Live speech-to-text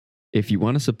If you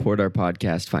want to support our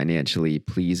podcast financially,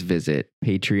 please visit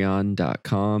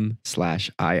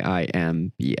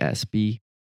patreon.com/IIMBSB.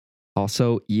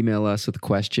 Also, email us with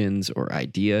questions or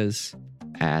ideas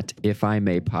at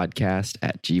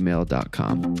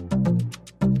ifimaypodcast@gmail.com.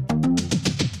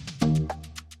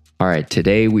 All right,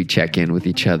 today we check in with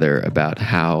each other about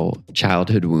how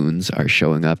childhood wounds are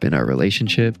showing up in our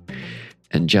relationship.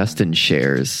 And Justin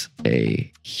shares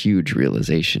a huge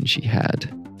realization she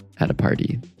had at a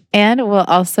party. And we'll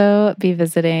also be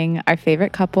visiting our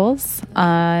favorite couples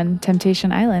on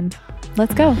Temptation Island.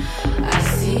 Let's go.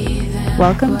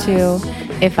 Welcome to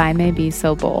If I May Be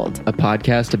So Bold, a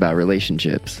podcast about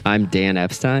relationships. I'm Dan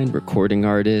Epstein, recording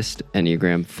artist,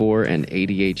 Enneagram 4, and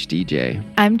ADHD DJ.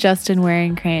 I'm Justin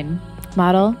Waring Crane,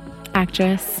 model,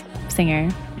 actress, singer,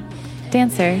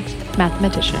 dancer,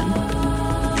 mathematician.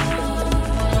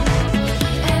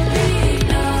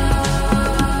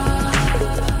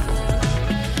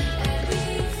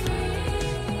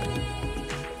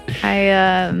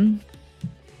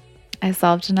 I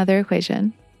solved another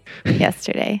equation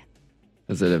yesterday.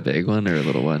 Was it a big one or a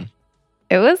little one?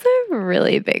 It was a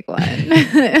really big one.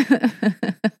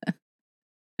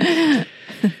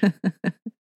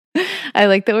 I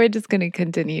like that we're just going to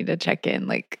continue to check in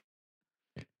like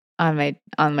on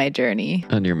my journey.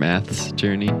 On your maths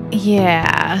journey?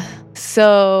 Yeah.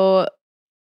 So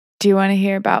do you want to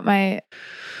hear about my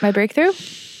breakthrough?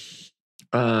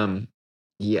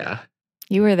 Yeah.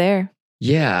 You were there.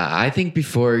 Yeah, I think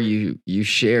before you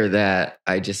share that,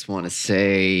 I just want to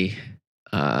say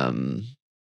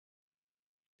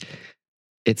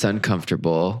it's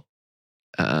uncomfortable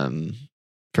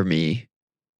for me,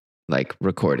 like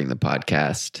recording the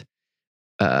podcast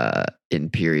in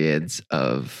periods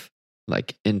of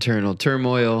like internal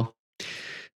turmoil.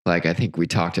 Like I think we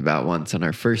talked about once on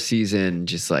our first season,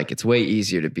 just like it's way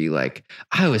easier to be like,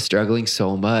 I was struggling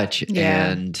so much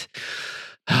and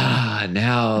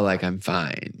now like I'm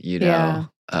fine, you know.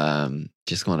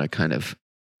 Just want to kind of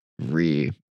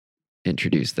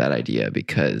reintroduce that idea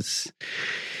because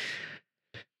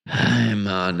I'm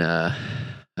on a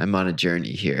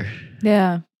journey here.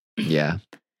 Yeah.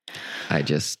 I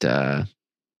just I'm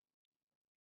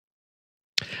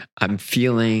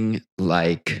feeling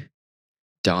like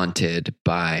daunted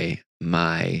by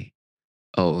my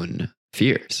own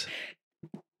fears.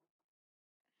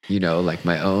 You know, like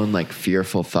my own like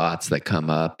fearful thoughts that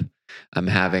come up. I'm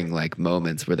having like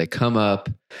moments where they come up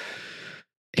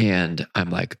and I'm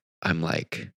like,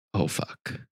 oh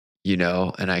fuck, you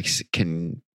know, and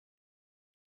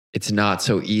it's not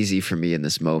so easy for me in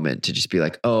this moment to just be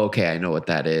like, oh, okay, I know what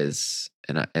that is.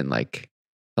 And like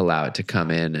allow it to come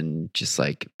in and just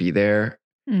like be there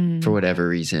for whatever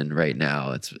reason right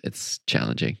now. It's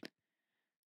challenging.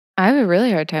 I have a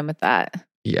really hard time with that.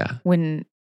 Yeah. When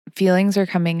feelings are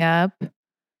coming up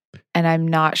and I'm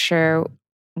not sure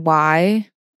why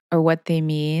or what they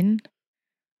mean,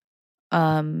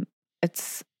 it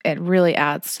really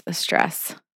adds to the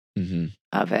stress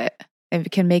of it.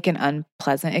 It can make an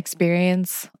unpleasant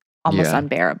experience almost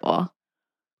unbearable.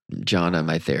 Jonna,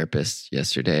 my therapist,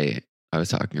 yesterday, I was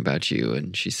talking about you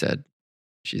and she said,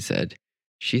 she's a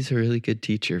really good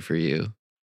teacher for you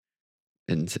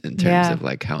in terms of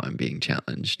like how I'm being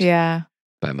challenged by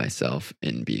myself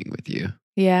in being with you.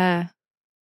 Yeah.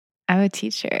 I'm a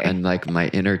teacher. And like my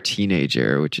inner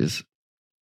teenager, which is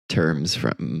terms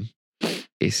from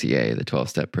ACA, the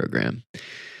 12-step program,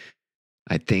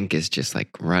 I think is just like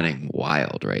running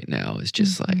wild right now. Is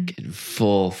just like in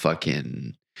full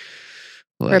fucking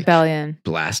like rebellion,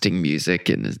 blasting music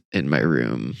in my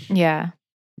room. Yeah.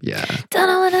 Don't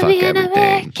want to be an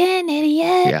American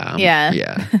idiot.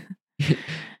 Yeah.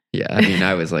 Yeah. I mean,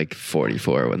 I was like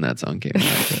 44 when that song came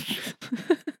out.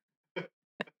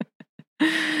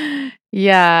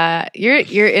 Yeah,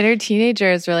 your inner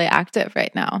teenager is really active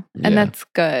right now, and that's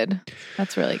good.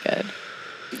 That's really good.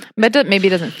 But maybe it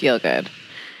doesn't feel good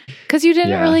because you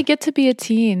didn't really get to be a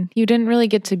teen. You didn't really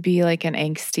get to be like an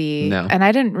angsty. No. And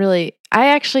I didn't really.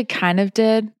 I actually kind of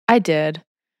did. I did.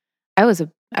 I was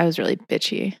really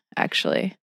bitchy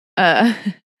actually,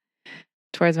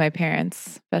 towards my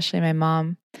parents, especially my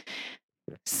mom.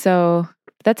 So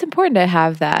that's important to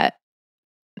have that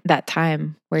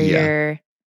time where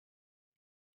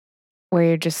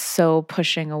you're just so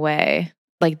pushing away.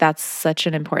 Like that's such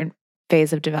an important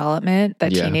phase of development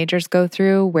that teenagers go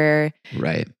through where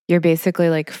you're basically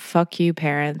like, fuck you,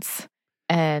 parents.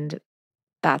 And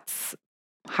that's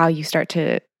how you start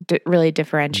to really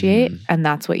differentiate. And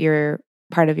that's what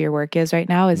part of your work is right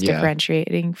now is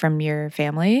differentiating from your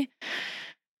family.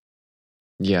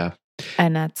 Yeah.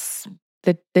 And that's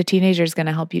the teenager is going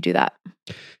to help you do that.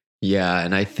 Yeah.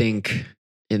 And I think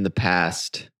in the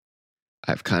past,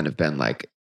 I've kind of been like,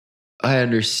 I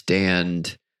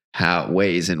understand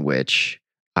ways in which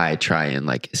I try and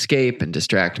like escape and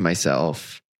distract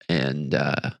myself and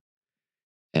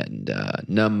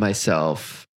numb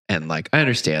myself. And like, I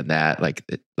understand that,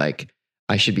 like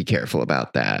I should be careful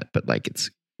about that, but like, it's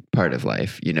part of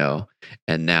life, you know?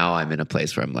 And now I'm in a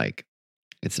place where I'm like,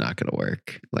 it's not going to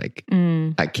work. Like,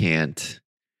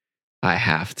 I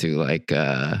have to like,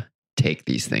 take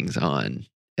these things on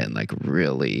and like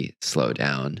really slow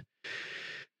down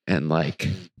and like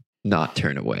not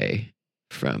turn away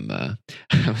from,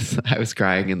 I was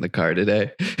crying in the car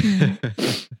today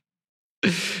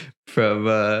from,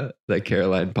 the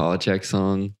Caroline Polachek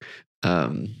song,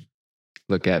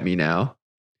 Look at Me Now.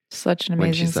 Such an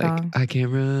amazing song. Like, I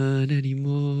can't run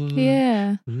anymore.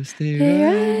 Yeah. I'm gonna stay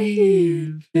right here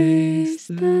and face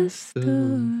the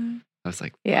storm. I was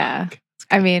like, yeah.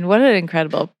 I mean, what an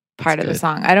incredible part of the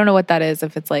song. I don't know what that is,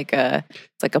 if it's like a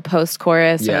post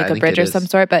chorus or like a bridge or some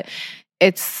sort, but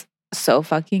it's so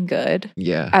fucking good.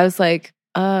 Yeah. I was like,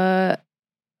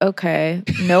 okay,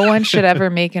 no one should ever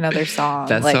make another song.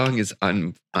 That song is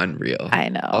unreal. I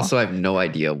know. Also, I have no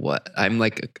idea I'm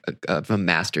like a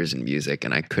master's in music,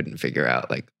 and I couldn't figure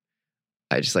out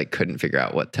couldn't figure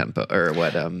out what tempo or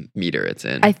what meter it's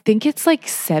in. I think it's like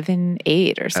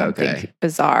 7/8 or something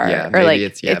bizarre. Yeah, or like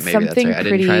it's maybe that's right. I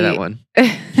didn't try that one. I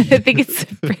think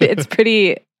it's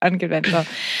pretty unconventional.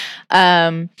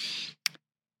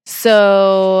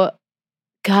 So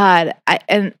God,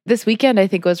 and this weekend I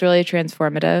think was really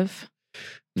transformative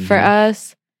for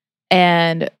us,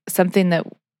 and something that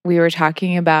we were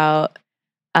talking about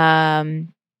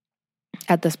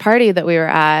at this party that we were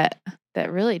at that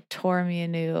really tore me a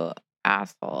new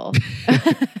asshole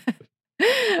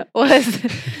was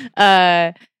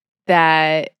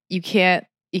that you can't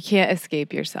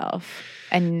escape yourself.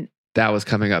 And that was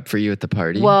coming up for you at the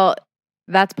party. Well,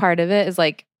 that's part of it, is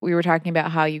like we were talking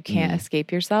about how you can't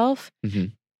escape yourself.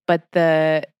 But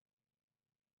the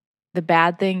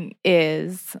bad thing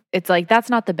is, it's like, that's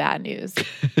not the bad news.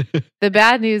 The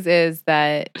bad news is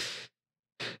that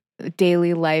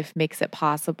daily life makes it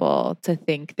possible to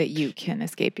think that you can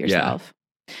escape yourself.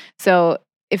 Yeah. So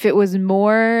if it was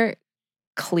more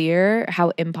clear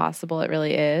how impossible it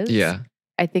really is,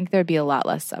 I think there'd be a lot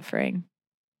less suffering.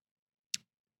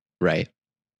 Right.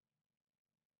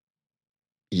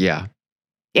 Yeah.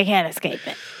 You can't escape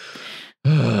it.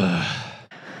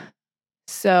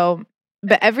 So,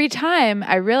 but every time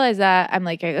I realize that, I'm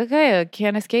like, okay, I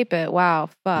can't escape it. Wow,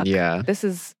 fuck. Yeah. This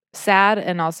is sad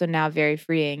and also now very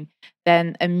freeing.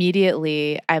 Then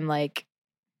immediately I'm like,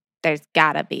 there's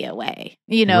gotta be a way.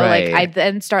 You know, like I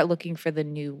then start looking for the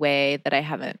new way that I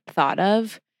haven't thought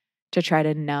of to try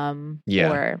to numb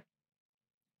or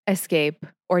escape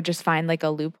or just find like a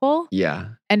loophole.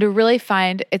 Yeah. And to really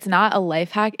find, it's not a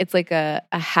life hack, it's like a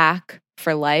hack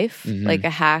for life, like a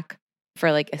hack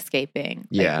for like escaping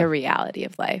like the reality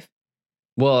of life.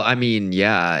 Well, I mean,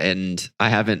 yeah. And I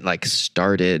haven't like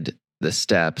started the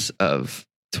steps of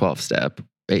 12-step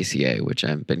ACA, which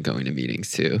I've been going to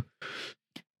meetings to.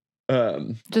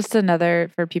 Just another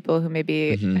for people who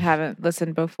maybe haven't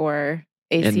listened before.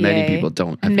 ACA. And many people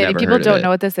don't. And many people don't know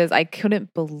what this is. I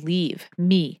couldn't believe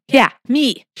me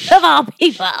of all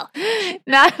people,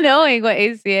 not knowing what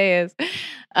ACA is.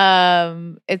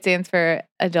 It stands for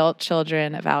Adult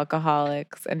Children of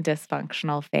Alcoholics and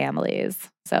Dysfunctional Families.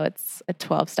 So it's a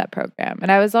 12-step program. And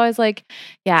I was always like,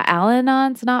 yeah,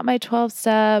 Al-Anon's not my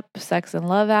 12-step. Sex and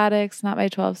Love Addicts, not my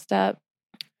 12-step.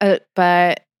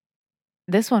 But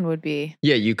this one would be.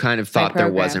 Yeah, you kind of thought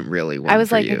there wasn't really one. I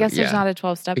was like, you. I guess there's not a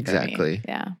 12-step. Exactly. For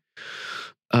me.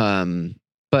 Yeah.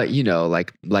 But you know,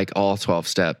 like all 12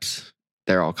 steps,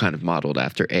 they're all kind of modeled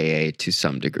after AA to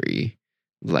some degree.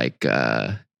 Like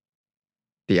the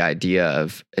idea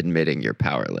of admitting you're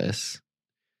powerless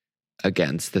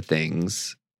against the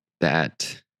things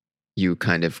that you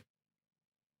kind of,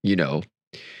 you know,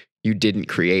 you didn't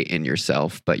create in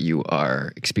yourself, but you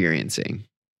are experiencing.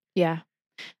 Yeah.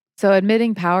 So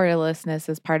admitting powerlessness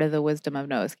is part of the wisdom of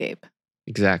no escape.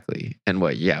 Exactly. And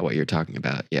what you're talking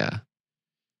about. Yeah.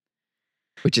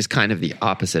 Which is kind of the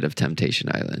opposite of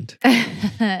Temptation Island.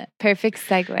 Perfect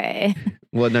segue.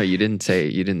 Well, no, you didn't say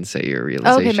your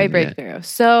realization. Okay, my breakthrough. Yet.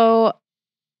 So,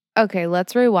 okay,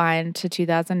 let's rewind to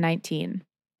 2019.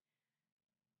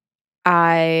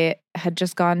 I had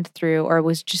just gone through, or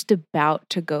was just about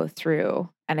to go through,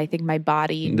 and I think my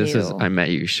body knew. I met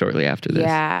you shortly after this.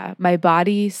 Yeah, my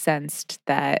body sensed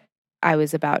that I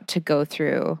was about to go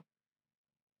through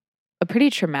a pretty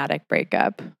traumatic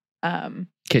breakup. Can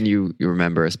you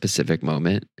remember a specific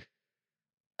moment?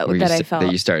 that I felt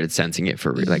that you started sensing it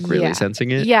for like really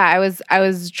sensing it. Yeah, I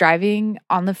was driving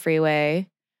on the freeway.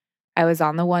 I was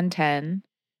on the 110.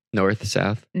 North,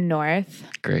 south? North.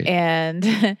 Great.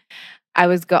 And I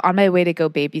was on my way to go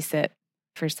babysit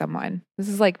for someone. This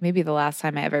is like maybe the last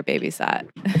time I ever babysat.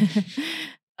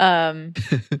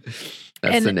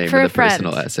 That's the name of the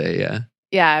personal essay, yeah.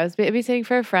 Yeah, I was babysitting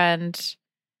for a friend,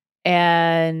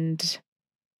 and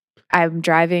I'm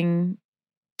driving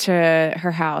to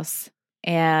her house,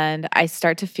 and I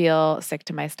start to feel sick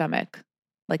to my stomach,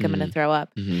 like I'm going to throw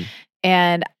up. Mm-hmm.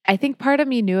 And I think part of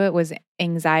me knew it was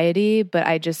anxiety, but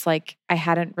I just like, I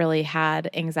hadn't really had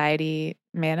anxiety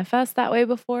manifest that way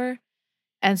before.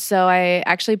 And so I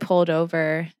actually pulled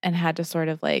over and had to sort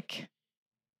of like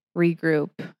regroup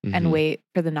and wait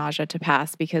for the nausea to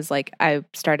pass, because like I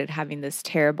started having this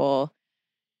terrible,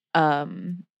 I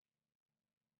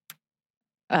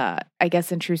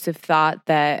guess, intrusive thought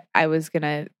that I was going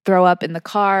to throw up in the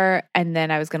car, and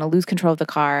then I was going to lose control of the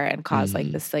car and cause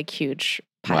like this like huge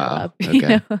pile up. Okay. You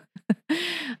know?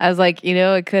 I was like,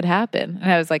 it could happen.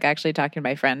 And I was like actually talking to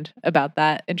my friend about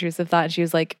that intrusive thought, and she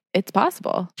was like, it's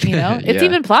possible, it's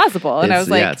even plausible. And I was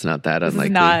like, it's not that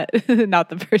unlikely. Not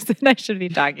the person I should be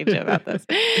talking to about this.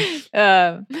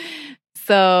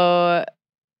 So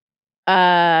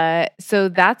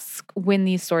that's when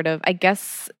these sort of, I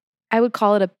guess I would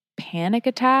call it a panic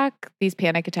attack. These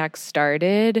panic attacks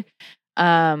started,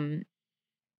 and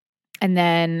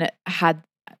then had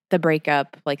the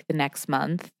breakup like the next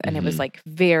month, and it was like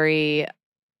very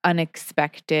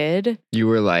unexpected. You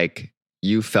were like,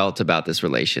 you felt about this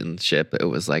relationship, it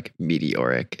was like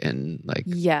meteoric and like,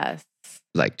 yes,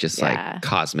 like just like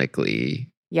cosmically.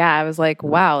 Yeah, I was like,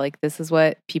 wow, like this is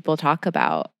what people talk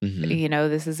about.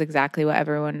 This is exactly what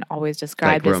everyone always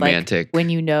described like as romantic. Like, when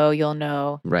you know, you'll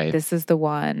know. Right. This is the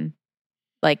one.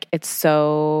 Like, it's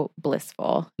so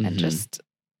blissful and just,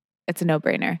 it's a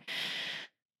no-brainer.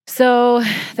 So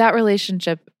that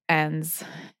relationship ends,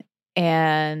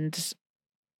 and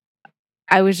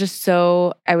I was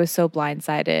so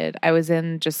blindsided. I was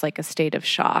in just like a state of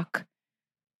shock,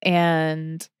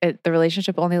 and the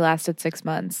relationship only lasted 6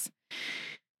 months.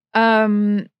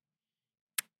 And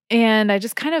I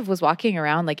just kind of was walking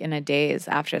around like in a daze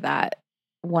after that,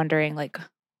 wondering like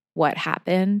what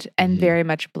happened, and very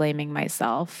much blaming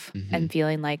myself and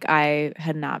feeling like I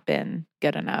had not been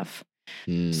good enough.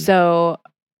 So,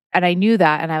 and I knew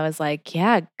that, and I was like,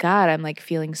 yeah, God, I'm like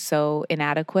feeling so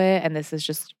inadequate, and this is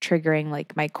just triggering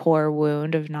like my core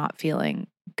wound of not feeling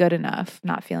good enough,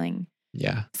 not feeling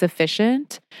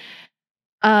sufficient.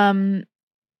 And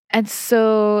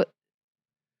so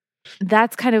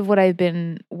that's kind of what I've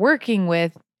been working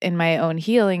with in my own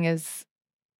healing, is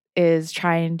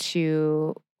trying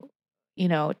to,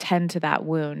 tend to that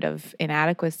wound of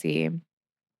inadequacy.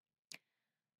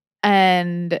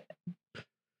 And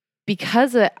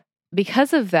because of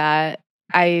that,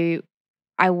 I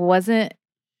wasn't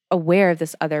aware of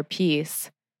this other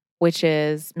piece, which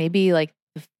is maybe like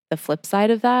the flip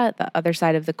side of that, the other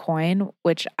side of the coin,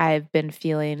 which I have been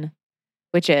feeling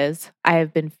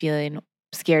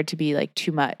scared to be like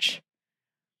too much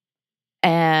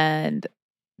and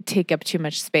take up too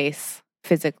much space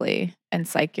physically and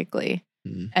psychically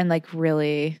and like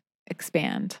really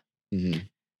expand.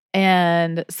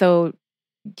 And so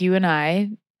you and I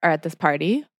are at this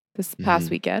party this past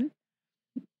weekend,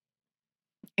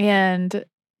 and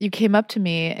you came up to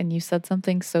me and you said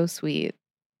something so sweet,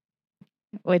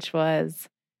 which was,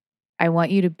 I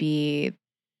want you to be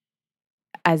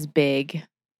as big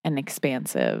and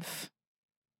expansive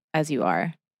as you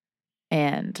are.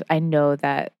 And I know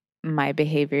that my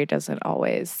behavior doesn't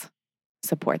always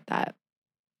support that.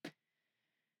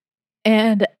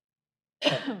 And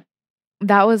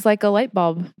that was like a light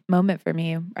bulb moment for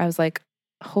me. I was like,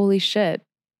 holy shit.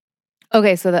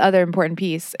 Okay, so the other important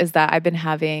piece is that I've been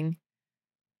having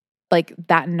like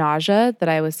that nausea that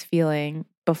I was feeling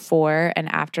before and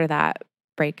after that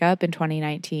breakup in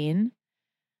 2019.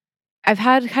 I've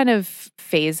had kind of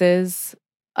phases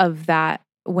of that.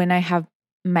 When I have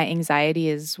my anxiety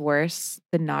is worse,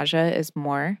 the nausea is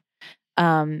more.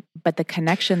 But the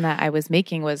connection that I was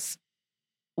making was,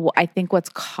 I think what's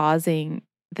causing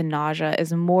the nausea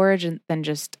is more than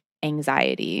just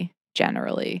anxiety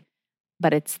generally,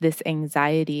 but it's this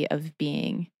anxiety of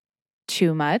being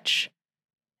too much.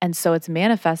 And so it's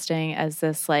manifesting as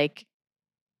this like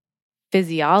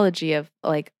physiology of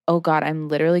like, oh God, I'm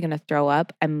literally going to throw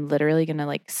up. I'm literally going to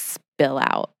like spill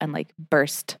out and like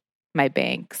burst my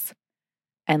banks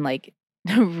and like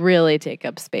really take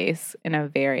up space in a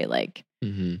very like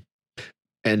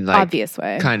and like obvious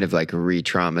way, kind of like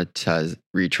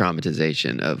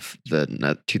re-traumatization of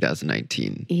the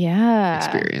 2019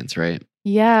 experience, right?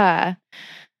 Yeah.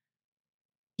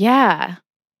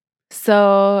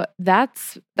 So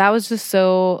that was just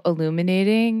so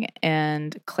illuminating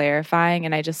and clarifying,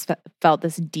 and I just felt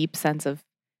this deep sense of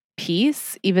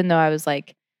peace, even though I was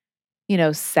like,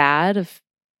 sad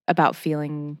about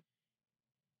feeling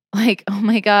like, oh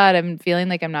my God, I'm feeling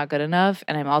like I'm not good enough.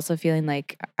 And I'm also feeling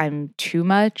like I'm too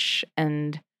much.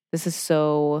 And this is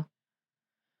so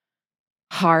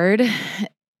hard.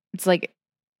 It's like,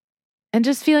 and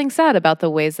just feeling sad about the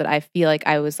ways that I feel like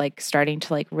I was like starting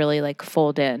to like really like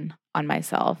fold in on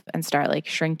myself and start like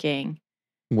shrinking.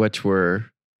 Which were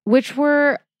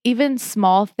even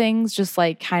small things, just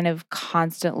like kind of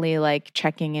constantly like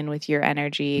checking in with your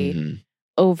energy,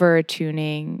 over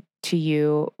attuning to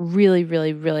you, really,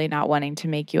 really, really not wanting to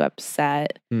make you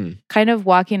upset, kind of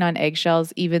walking on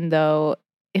eggshells, even though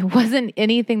it wasn't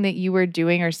anything that you were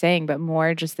doing or saying, but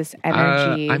more just this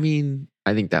energy. I mean,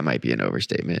 I think that might be an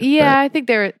overstatement. Yeah, I think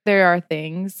there are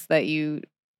things that you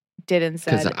did and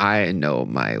said. Because I know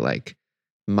my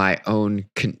own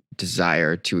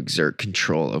desire to exert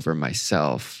control over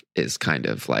myself is kind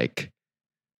of like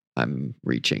I'm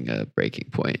reaching a breaking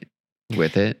point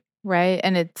with it. Right.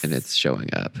 And it's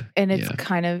showing up. And it's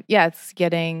kind of,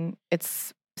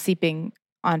 it's seeping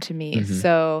onto me.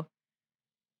 So,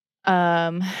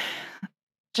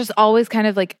 just always kind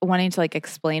of like wanting to like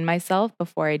explain myself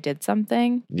before I did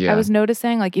something. I was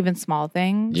noticing like even small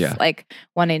things, like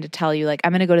wanting to tell you like,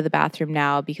 I'm going to go to the bathroom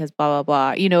now because blah,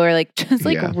 blah, blah, or like just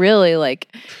like really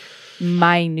like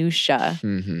minutia.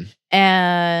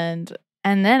 And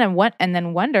then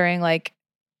wondering like,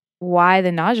 why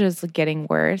the nausea is getting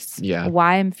worse,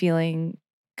 why I'm feeling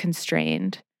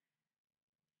constrained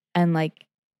and like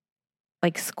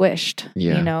squished,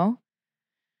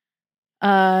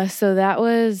 so that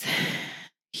was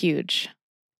huge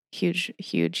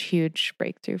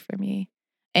breakthrough for me.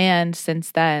 And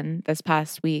since then, this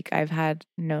past week, I've had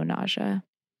no nausea,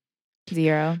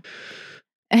 0.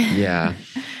 Yeah,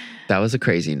 that was a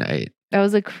crazy night. That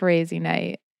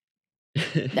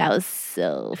was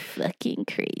so fucking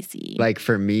crazy. Like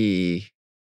for me,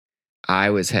 I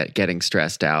was getting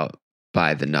stressed out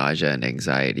by the nausea and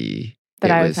anxiety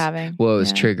that I was having. Well, it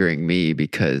was triggering me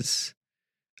because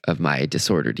of my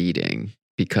disordered eating,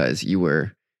 because you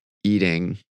were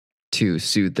eating to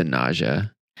soothe the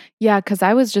nausea. Yeah, because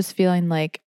I was just feeling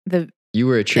like you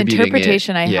were attributing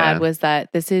interpretation I had was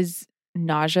that this is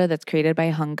nausea that's created by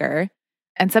hunger.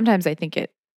 And sometimes I think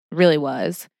it really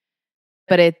was.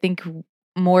 But I think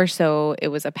more so it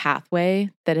was a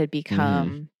pathway that had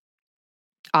become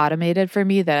automated for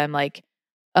me, that I'm like,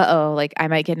 like I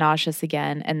might get nauseous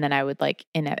again. And then I would like,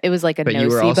 it was like a nocebo. But you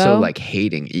were also like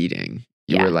hating eating.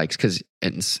 You were like,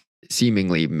 and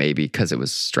seemingly maybe because it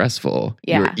was stressful,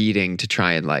 you were eating to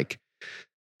try and like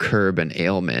curb an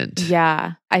ailment.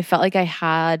 Yeah. I felt like I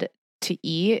had to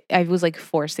eat. I was like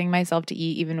forcing myself to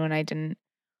eat even when I didn't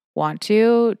want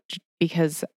to,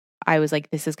 because I was like,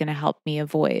 this is going to help me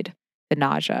avoid the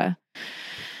nausea.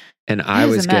 And I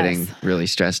was getting really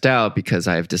stressed out because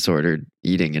I have disordered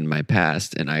eating in my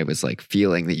past. And I was like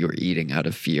feeling that you were eating out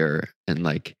of fear. And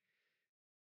like,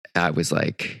 I was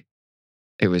like,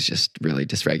 it was just really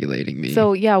dysregulating me.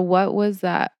 So yeah, what was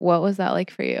that? What was that like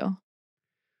for you?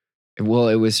 Well,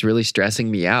 it was really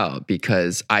stressing me out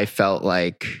because I felt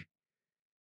like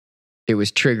it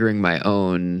was triggering my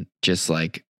own just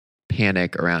like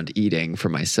panic around eating for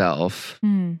myself,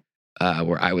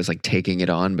 where I was like taking it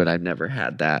on, but I've never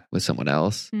had that with someone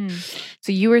else.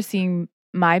 So you were seeing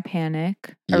my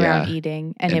panic around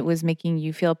eating, and it was making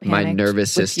you feel panicked. My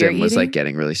nervous system was like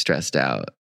getting really stressed out.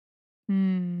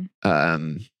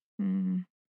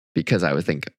 Because I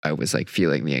was like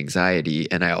feeling the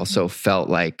anxiety, and I also felt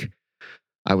like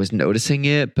I was noticing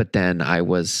it, but then I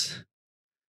was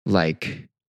like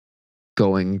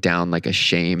going down like a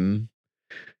shame,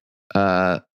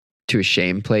 to a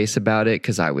shame place about it.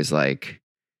 Cause I was like,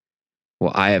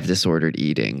 well, I have disordered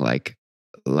eating. Like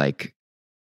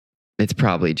it's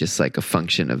probably just like a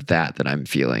function of that I'm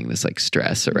feeling this like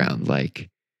stress around, like,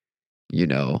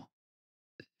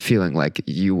 feeling like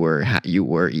you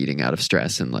were eating out of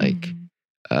stress and like,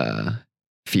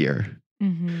 fear.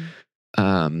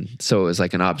 So it was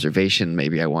like an observation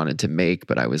maybe I wanted to make,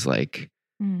 but I was like,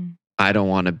 I don't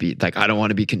want to be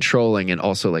controlling. And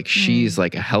also like, she's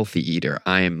like a healthy eater.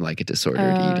 I am like a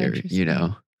disordered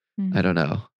eater, I don't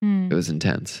know. It was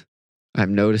intense.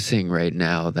 I'm noticing right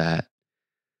now that,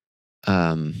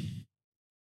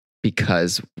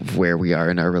 because of where we are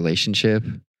in our relationship,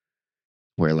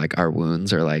 where like our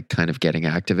wounds are like kind of getting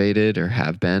activated or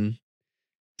have been,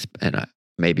 and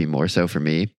maybe more so for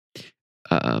me,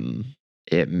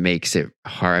 it makes it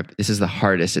hard. This is the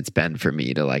hardest it's been for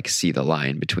me to like see the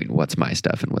line between what's my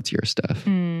stuff and what's your stuff.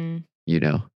 You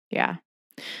know? Yeah.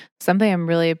 Something I'm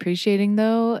really appreciating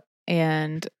though,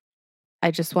 and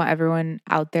I just want everyone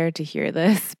out there to hear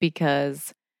this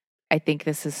because I think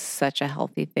this is such a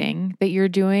healthy thing that you're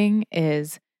doing,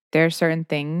 is there are certain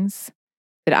things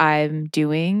that I'm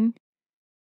doing.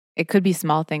 It could be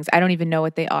small things. I don't even know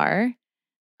what they are,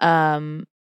 that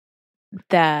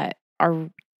are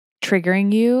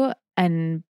triggering you,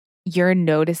 and you're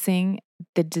noticing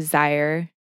the desire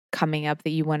coming up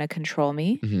that you want to control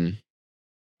me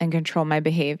and control my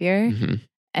behavior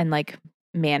and like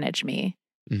manage me.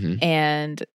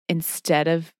 And instead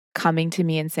of coming to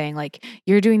me and saying like,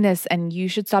 you're doing this and you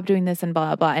should stop doing this and blah,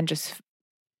 blah, blah, and just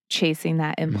chasing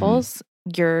that impulse,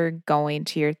 you're going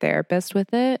to your therapist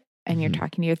with it, and you're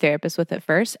talking to your therapist with it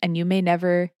first. And you may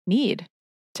never need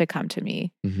to come to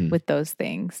me with those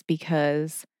things,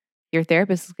 because your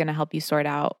therapist is going to help you sort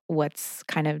out what's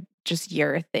kind of just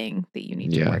your thing that you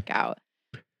need to work out,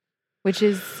 which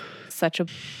is such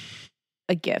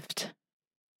a gift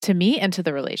to me and to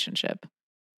the relationship.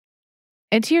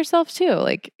 And to yourself too,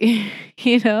 like,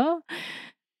 you know?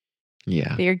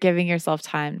 Yeah. You're giving yourself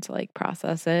time to like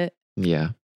process it.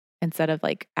 Yeah. Instead of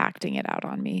like acting it out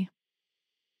on me.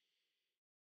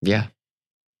 Yeah.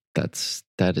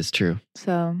 That is true.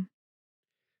 So,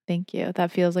 thank you.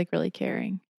 That feels like really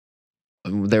caring.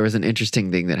 There was an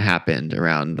interesting thing that happened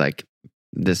around like,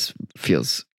 this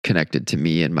feels connected to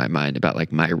me in my mind about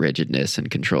like my rigidness and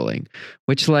controlling,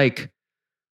 which like,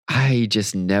 I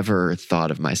just never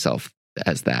thought of myself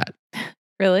as that.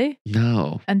 Really?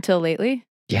 No. Until lately?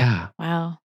 Yeah.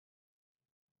 Wow.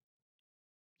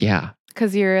 Yeah.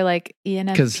 Because you're like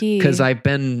ENFP. Because I've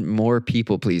been more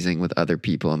people pleasing with other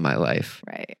people in my life,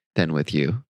 right, than with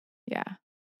you. Yeah.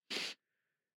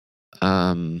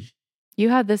 You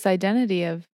had this identity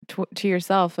of to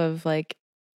yourself of like,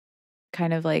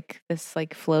 kind of like this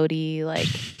like floaty, like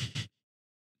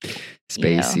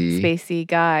spacey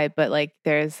guy, but like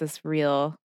there's this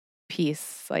real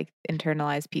piece, like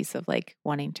internalized piece of like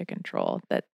wanting to control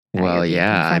that. Well,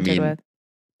 yeah, I mean, with.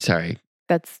 Sorry.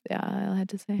 That's I had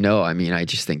to say. No, I mean, I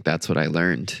just think that's what I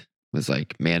learned was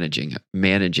like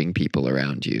managing people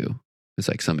around you is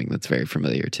like something that's very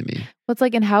familiar to me. Well, it's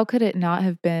like, and how could it not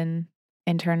have been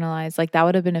internalized? Like that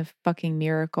would have been a fucking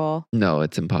miracle. No,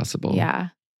 it's impossible. Yeah.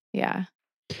 Yeah.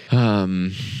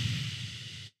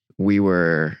 We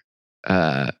were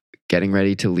getting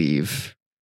ready to leave,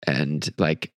 and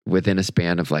like within a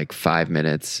span of like 5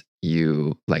 minutes,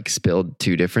 you like spilled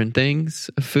 2 different things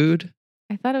of food.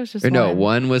 I thought it was just no,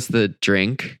 one was the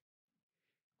drink.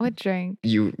 What drink?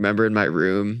 You remember in my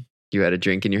room, you had a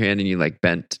drink in your hand and you like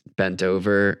bent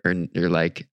over, or you're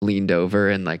like leaned over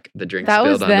and like the drink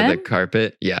spilled onto the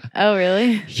carpet. Yeah. Oh,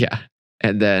 really? Yeah.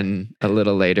 And then a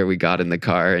little later we got in the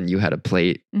car and you had a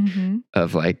plate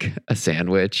of like a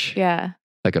sandwich. Yeah.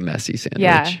 Like a messy sandwich.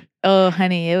 Yeah. Oh,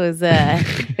 honey, it was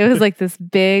like this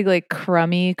big, like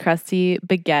crummy, crusty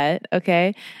baguette.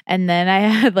 Okay. And then I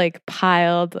had like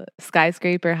piled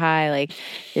skyscraper high, like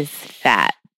this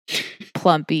fat,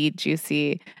 plumpy,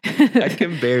 juicy. I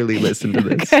can barely listen to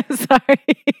this.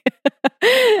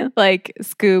 Sorry. Like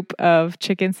scoop of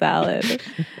chicken salad.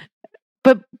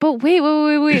 But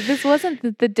wait. This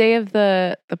wasn't the day of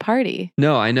the party.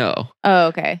 No, I know. Oh,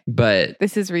 okay. But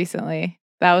this is recently.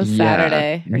 That was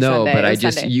Saturday. Or no, Sunday. But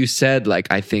Sunday. You said like,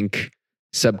 I think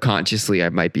subconsciously I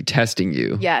might be testing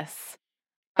you. Yes.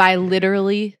 By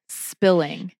literally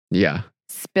spilling. Yeah.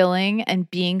 Spilling and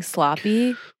being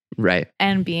sloppy. Right.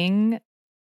 And being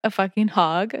a fucking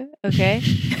hog. Okay.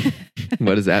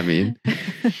 What does that mean?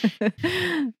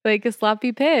 Like a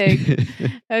sloppy pig.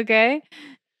 Okay.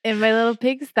 In my little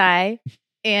pigsty.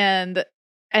 And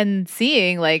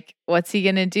seeing like, what's he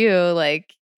gonna do?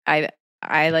 Like,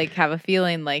 I like have a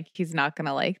feeling like he's not going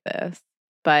to like this,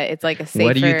 but it's like a safer.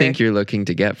 What do you think you're looking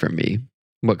to get from me?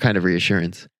 What kind of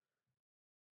reassurance?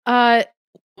 Well,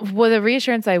 the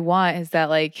reassurance I want is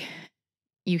that like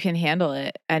you can handle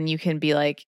it and you can be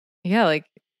like, yeah, like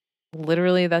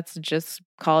literally that's just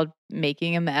called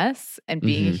making a mess and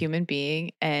being a human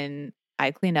being. And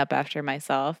I clean up after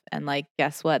myself. And like,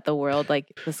 guess what? The world, like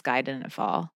the sky didn't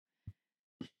fall.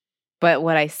 But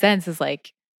what I sense is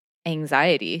like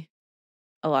anxiety.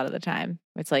 A lot of the time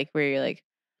it's like where you're like,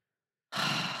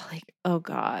 oh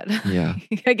God. Yeah.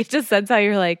 I can just sense how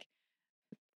you're like,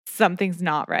 something's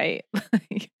not right.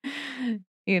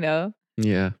 You know?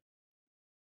 Yeah.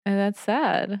 And that's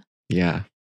sad. Yeah.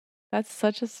 That's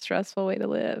such a stressful way to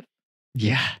live.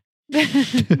 Yeah.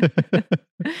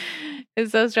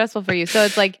 It's so stressful for you. So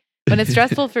it's like When it's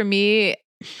stressful for me,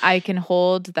 I can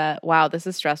hold that, wow, this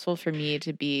is stressful for me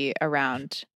to be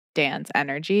around Dan's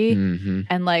energy.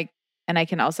 And I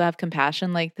can also have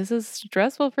compassion. Like, this is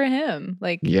stressful for him.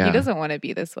 Like, he doesn't want to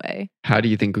be this way. How do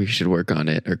you think we should work on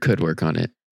it or could work on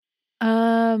it?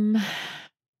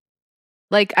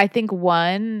 Like, I think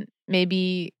one,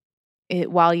 maybe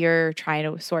while you're trying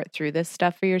to sort through this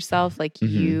stuff for yourself, like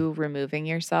you removing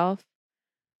yourself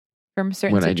from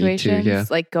certain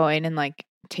situations, like going and like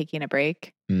taking a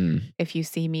break. If you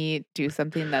see me do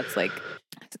something that's like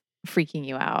freaking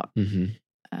you out.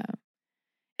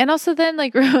 And also then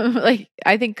like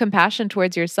I think compassion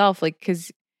towards yourself, like,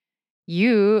 because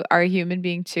you are a human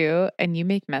being too, and you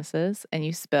make messes and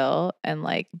you spill and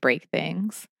like break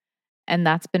things. And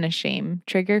that's been a shame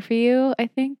trigger for you, I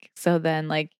think. So then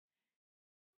like,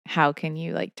 how can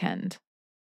you like tend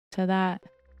to that?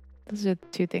 Those are the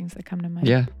two things that come to mind.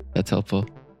 Yeah, that's helpful.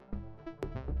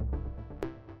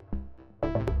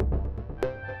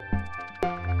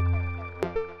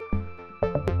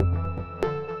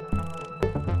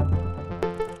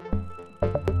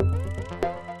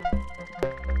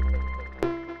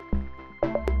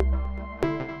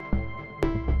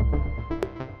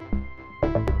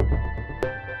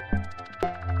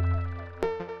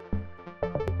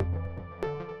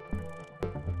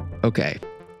 Okay.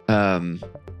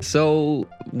 So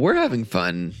we're having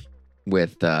fun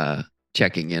with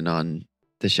checking in on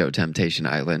the show Temptation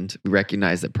Island. We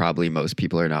recognize that probably most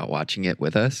people are not watching it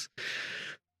with us.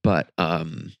 But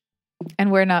and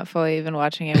we're not fully even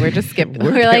watching it. We're just skipping.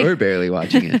 we're barely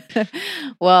watching it.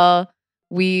 Well,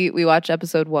 we watched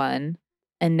episode 1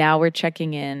 and now we're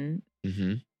checking in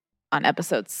on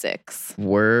episode 6.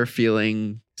 We're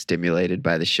feeling stimulated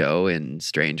by the show in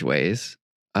strange ways.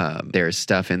 There's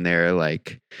stuff in there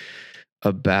like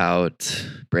about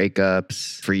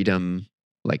breakups, freedom,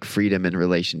 like freedom in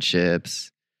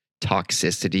relationships,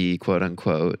 toxicity, quote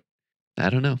unquote. I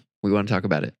don't know. We want to talk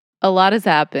about it. A lot has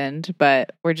happened,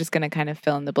 but we're just going to kind of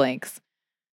fill in the blanks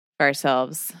for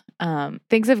ourselves.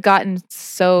 Things have gotten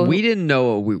so... We didn't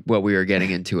know what we were getting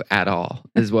into at all,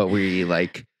 is what we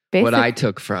like, what I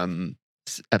took from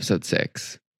episode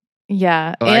 6.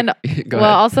 Yeah.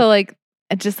 Also like,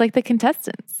 just like the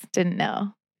contestants didn't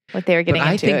know what they were getting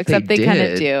into, except they kind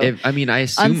of do. I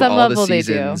assume all the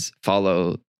seasons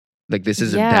follow, like this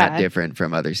isn't that different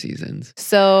from other seasons.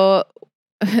 So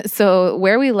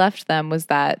where we left them was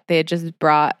that they had just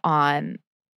brought on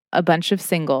a bunch of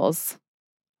singles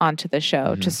onto the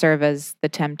show to serve as the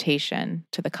temptation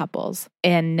to the couples.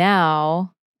 And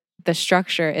now the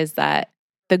structure is that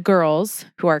the girls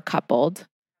who are coupled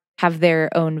have their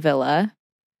own villa,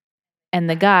 and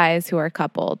the guys who are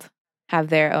coupled have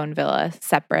their own villa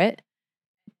separate.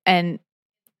 And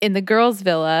in the girls'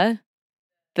 villa,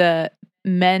 the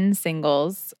men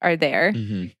singles are there,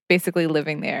 basically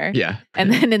living there. Yeah. And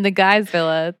then in the guys'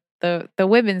 villa, the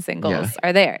women singles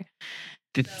are there.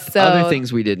 Other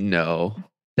things we didn't know,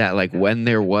 that like when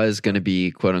there was going to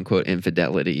be quote unquote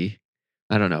infidelity,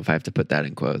 I don't know if I have to put that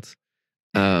in quotes.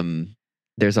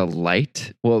 There's a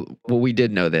light. Well, we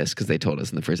did know this because they told us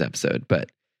in the first episode,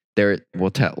 but we'll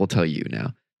tell you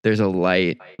now. There's a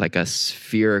light, like a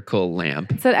spherical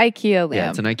lamp. It's an IKEA lamp. Yeah,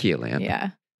 it's an IKEA lamp.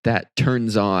 Yeah. That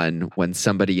turns on when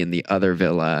somebody in the other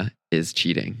villa is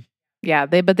cheating. Yeah,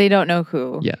 but they don't know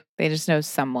who. Yeah. They just know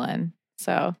someone.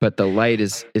 So. But the light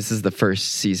this is the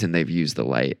first season they've used the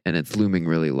light, and it's looming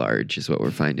really large is what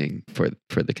we're finding for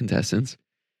the contestants.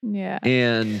 Yeah.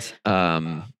 And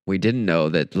we didn't know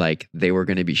that like they were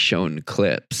going to be shown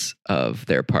clips of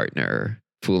their partner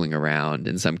fooling around,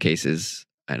 in some cases,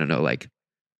 I don't know, like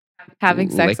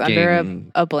having sex under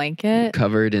a blanket,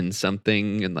 covered in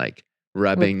something, and like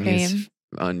rubbing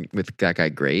with that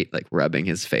guy like rubbing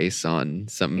his face on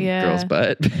some girl's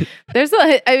butt.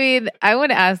 I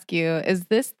want to ask you, is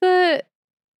this the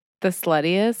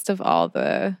sluttiest of all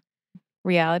the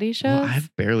reality shows? Well,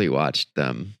 I've barely watched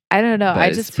them. I don't know.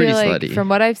 I just feel like slutty. From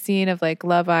what I've seen of like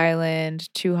Love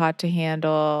Island, Too Hot to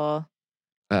Handle,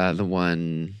 the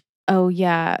one. Oh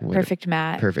yeah, Perfect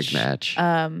Match. Perfect Match.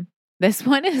 This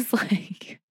one is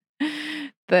like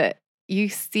you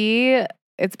see,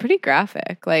 it's pretty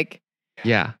graphic. Like,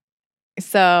 yeah.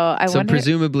 So I wonder.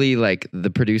 Presumably, like the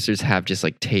producers have just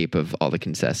like tape of all the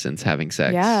contestants having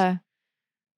sex. Yeah.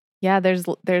 Yeah, there's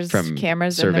from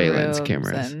cameras, surveillance in the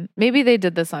rooms, cameras. and maybe they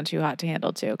did this on Too Hot to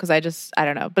Handle too, because I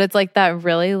don't know, but it's like that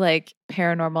really like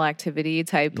Paranormal Activity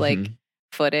type like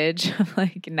footage,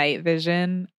 like night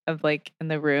vision of like in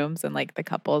the rooms and like the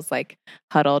couples like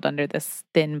huddled under this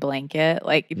thin blanket,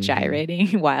 like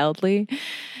gyrating wildly.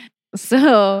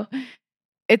 So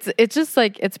it's just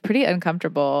like it's pretty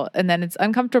uncomfortable, and then it's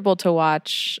uncomfortable to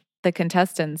watch the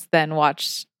contestants then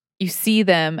you see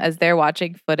them as they're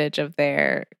watching footage of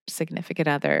their significant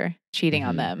other cheating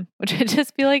on them, which I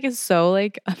just feel like is so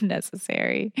like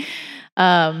unnecessary.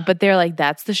 But they're like,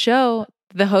 that's the show.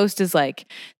 The host is like,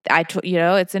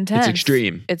 it's intense.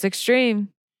 It's extreme,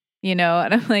 and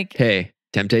I'm like, hey,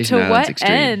 Temptation Island's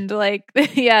extreme. To what end?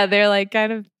 Like, yeah, they're like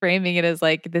kind of framing it as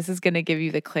like, this is going to give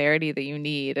you the clarity that you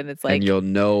need. And it's like, and you'll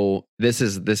know this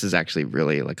is actually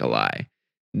really like a lie.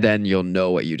 Then you'll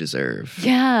know what you deserve.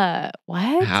 Yeah.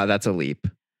 What? How that's a leap.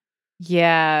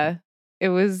 Yeah.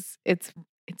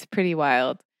 It's pretty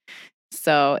wild.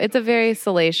 So it's a very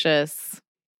salacious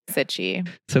sitchy.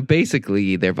 So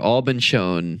basically they've all been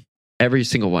shown, every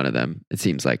single one of them, it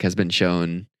seems like, has been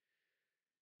shown,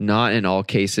 not in all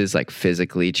cases like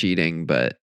physically cheating,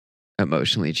 but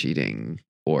emotionally cheating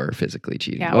or physically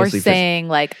cheating. Yeah, or saying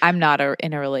like, I'm not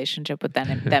in a relationship with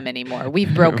them anymore.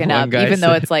 We've broken up, even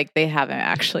though it's like they haven't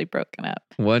actually broken up.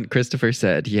 Christopher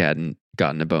said he hadn't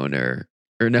gotten a boner.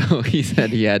 Or no, he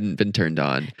said he hadn't been turned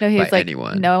on by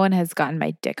anyone. No one has gotten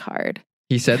my dick hard.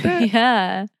 He said that?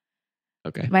 Yeah.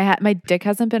 Okay. My dick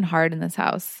hasn't been hard in this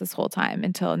house this whole time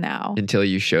until now. Until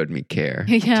you showed me care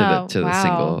yeah, to the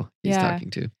single he's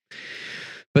talking to.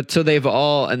 But so they've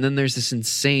all, and then there's this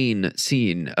insane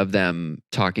scene of them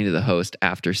talking to the host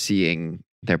after seeing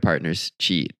their partners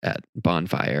cheat at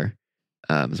Bonfire,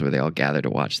 is where they all gather to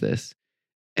watch this.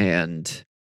 And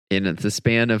in the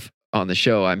span of, on the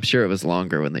show, I'm sure it was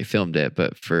longer when they filmed it,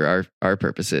 but for our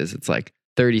purposes, it's like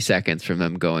 30 seconds from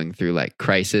them going through like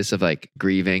crisis of like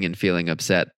grieving and feeling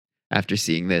upset after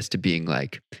seeing this to being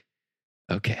like,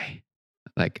 okay,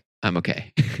 like, I'm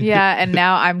okay. Yeah. And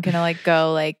now I'm going to like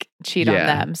go like cheat on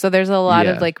them. So there's a lot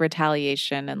of like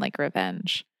retaliation and like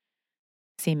revenge,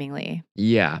 seemingly.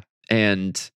 Yeah.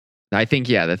 And I think,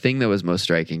 the thing that was most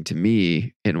striking to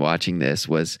me in watching this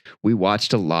was we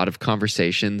watched a lot of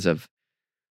conversations of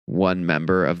one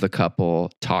member of the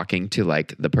couple talking to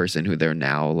like the person who they're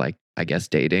now like, I guess,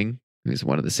 dating, who's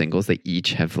one of the singles. They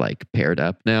each have like paired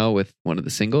up now with one of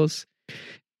the singles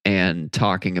and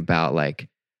talking about like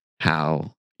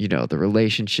how, the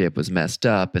relationship was messed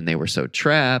up and they were so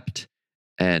trapped.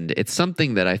 And it's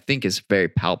something that I think is very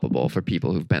palpable for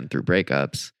people who've been through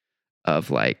breakups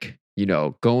of like,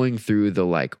 going through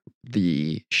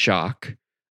the shock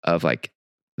of like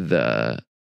the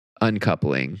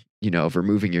uncoupling, of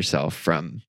removing yourself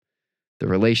from the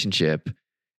relationship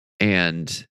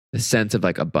and the sense of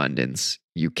like abundance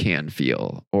you can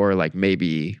feel, or like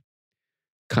maybe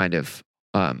kind of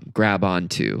grab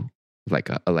onto like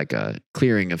a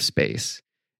clearing of space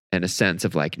and a sense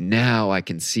of like, now I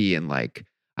can see, and like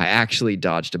I actually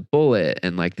dodged a bullet,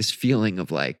 and like this feeling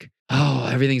of like, oh,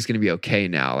 everything's going to be okay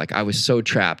now. Like I was so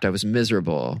trapped, I was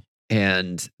miserable.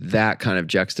 And that kind of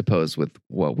juxtaposed with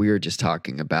what we were just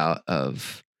talking about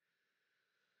of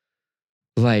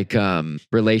like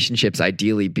relationships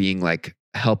ideally being like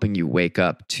helping you wake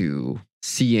up to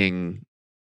seeing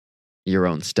your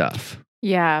own stuff.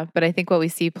 Yeah, but I think what we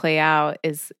see play out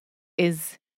is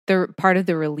the part of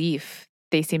the relief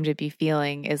they seem to be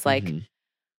feeling is like,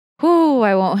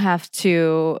 I won't have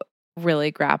to really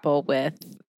grapple with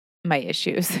my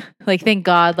issues. Like, thank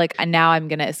God, like now I'm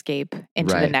going to escape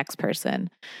into the next person.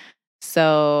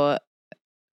 So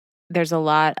there's a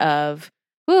lot of,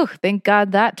 thank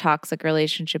God that toxic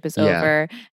relationship is over.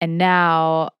 And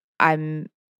now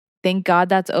thank God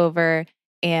that's over.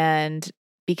 And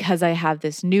because I have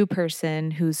this new person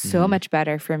who's so much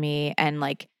better for me, and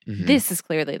like, this is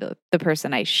clearly the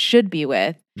person I should be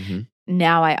with.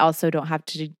 Now I also don't have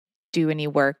to do any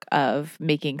work of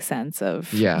making sense of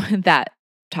that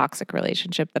toxic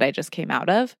relationship that I just came out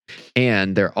of.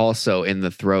 And they're also in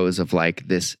the throes of like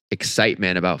this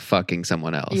excitement about fucking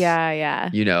someone else. Yeah.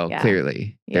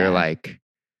 Clearly. They're like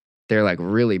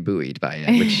really buoyed by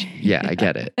it, which I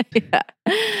get it.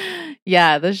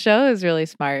 Yeah, the show is really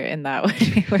smart in that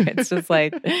way, where it's just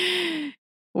like,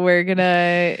 we're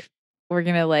gonna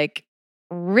like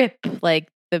rip like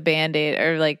the Band-Aid,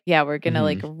 or like, we're gonna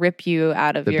like rip you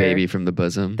out of the baby from the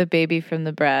bosom, the baby from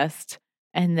the breast.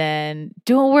 And then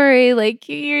don't worry, like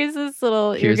here's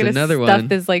you're gonna stuff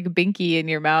this like binky in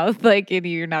your mouth, like, and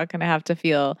you're not gonna have to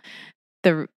feel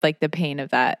the pain of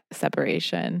that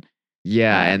separation.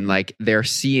 Yeah, and like they're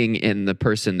seeing in the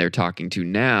person they're talking to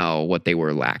now what they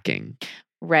were lacking.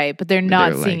 Right, but they're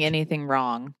not seeing anything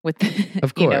wrong with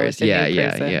of course, with the new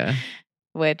person,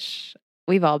 which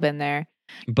we've all been there.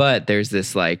 But there's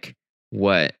this like,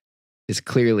 what is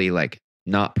clearly like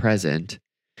not present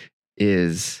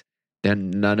is then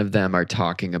none of them are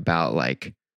talking about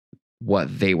like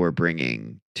what they were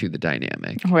bringing to the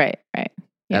dynamic. Right.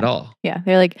 at all. Yeah.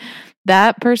 They're like,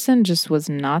 that person just was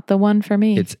not the one for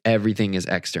me. Everything is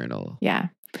external. Yeah.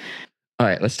 All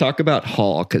right, let's talk about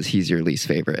Hall because he's your least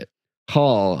favorite.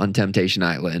 Hall on Temptation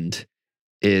Island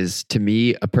is, to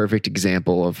me, a perfect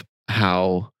example of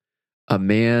how a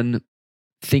man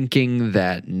thinking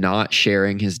that not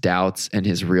sharing his doubts and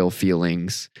his real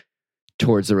feelings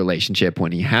towards the relationship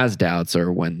when he has doubts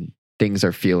or when things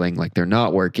are feeling like they're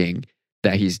not working,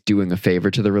 that he's doing a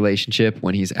favor to the relationship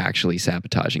when he's actually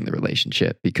sabotaging the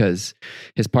relationship because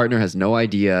his partner has no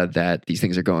idea that these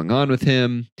things are going on with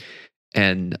him.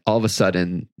 And all of a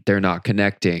sudden they're not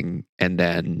connecting. And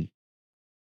then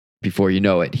before you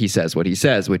know it, he says what he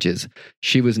says, which is,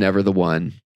 she was never the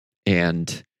one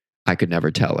and I could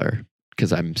never tell her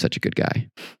because I'm such a good guy.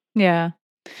 Yeah.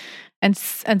 And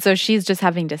so she's just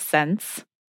having to sense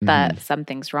that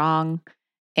something's wrong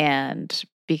and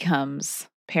becomes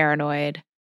paranoid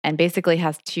and basically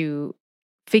has to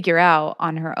figure out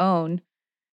on her own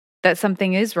that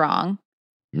something is wrong.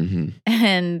 Mm-hmm.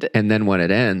 And then when it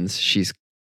ends, she's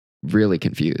really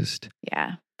confused.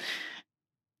 Yeah.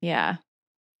 Yeah.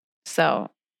 So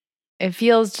it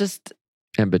feels just...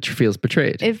 And feels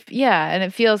betrayed. And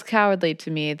it feels cowardly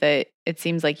to me that it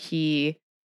seems like he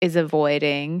is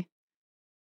avoiding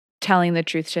telling the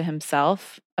truth to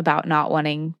himself about not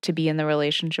wanting to be in the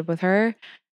relationship with her.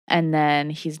 And then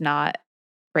he's not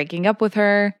breaking up with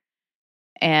her.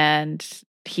 And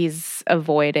he's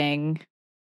avoiding,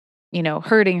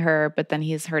 hurting her, but then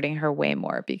he's hurting her way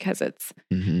more because it's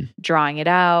drawing it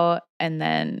out. And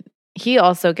then he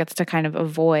also gets to kind of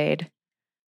avoid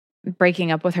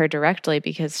breaking up with her directly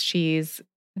because she's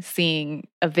seeing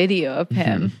a video of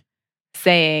him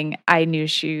saying, I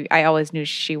always knew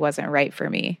she wasn't right for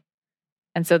me.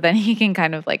 And so then he can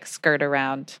kind of like skirt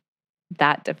around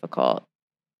that difficult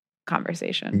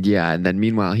conversation. Yeah. And then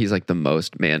meanwhile, he's like the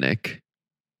most manic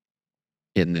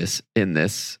in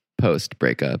this post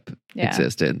breakup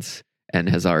existence, and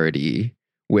has already,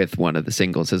 with one of the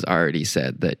singles, has already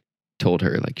told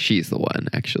her like she's the one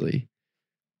actually.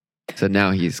 So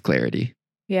now he's clarity.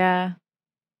 Yeah.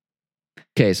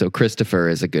 Okay. So Christopher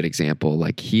is a good example.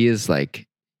 Like he has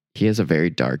a very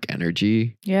dark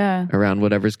energy around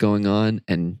whatever's going on.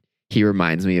 And he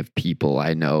reminds me of people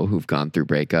I know who've gone through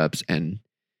breakups. And,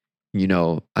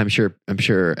 I'm sure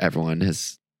everyone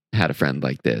has had a friend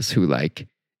like this who like,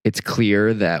 it's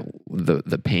clear that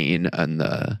the pain and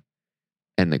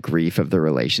the grief of the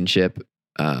relationship,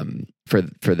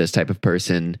 for this type of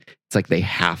person, it's like they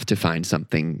have to find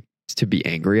something to be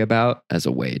angry about as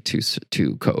a way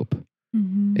to cope.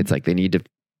 Mm-hmm. It's like they need to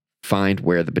find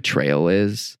where the betrayal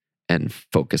is and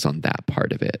focus on that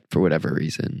part of it for whatever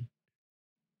reason.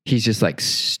 He's just like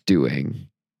stewing,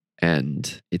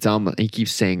 and it's almost, he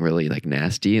keeps saying really like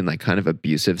nasty and like kind of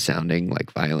abusive sounding,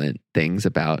 like violent things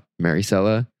about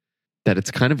Maricela, that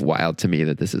it's kind of wild to me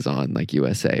that this is on like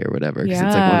USA or whatever. Because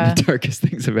it's like one of the darkest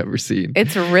things I've ever seen.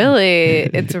 It's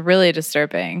really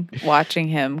disturbing watching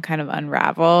him kind of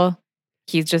unravel.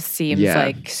 He just seems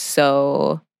like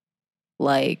so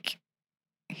like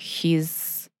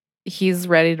he's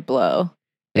ready to blow.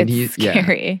 And it's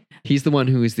scary. He's the one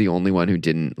who is the only one who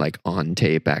didn't like on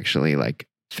tape actually like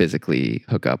physically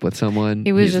hook up with someone.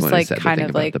 He was just like kind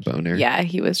of like the boner. Yeah,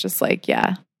 he was just like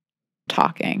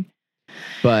talking.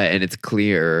 And it's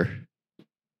clear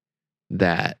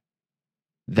that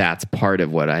that's part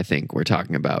of what I think we're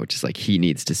talking about, which is like he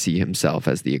needs to see himself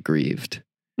as the aggrieved,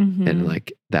 and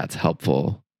like that's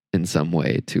helpful in some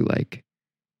way to like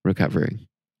recovering.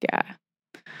 Yeah.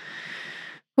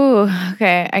 Ooh,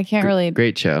 okay. I can't really.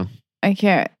 Great show. I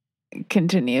can't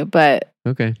continue, but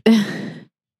okay.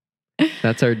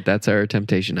 That's our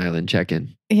Temptation Island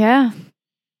check-in. Yeah,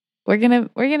 we're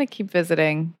gonna keep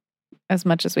visiting as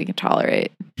much as we can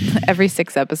tolerate. Every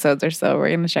 6 episodes or so, we're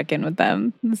gonna check in with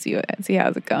them and see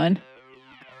how's it going.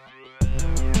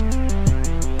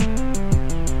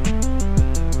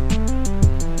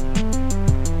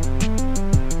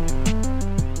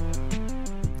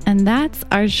 And that's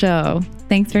our show.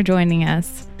 Thanks for joining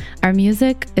us. Our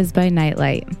music is by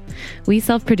Nightlight. We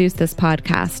self-produce this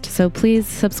podcast, so please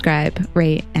subscribe,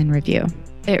 rate, and review.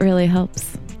 It really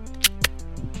helps.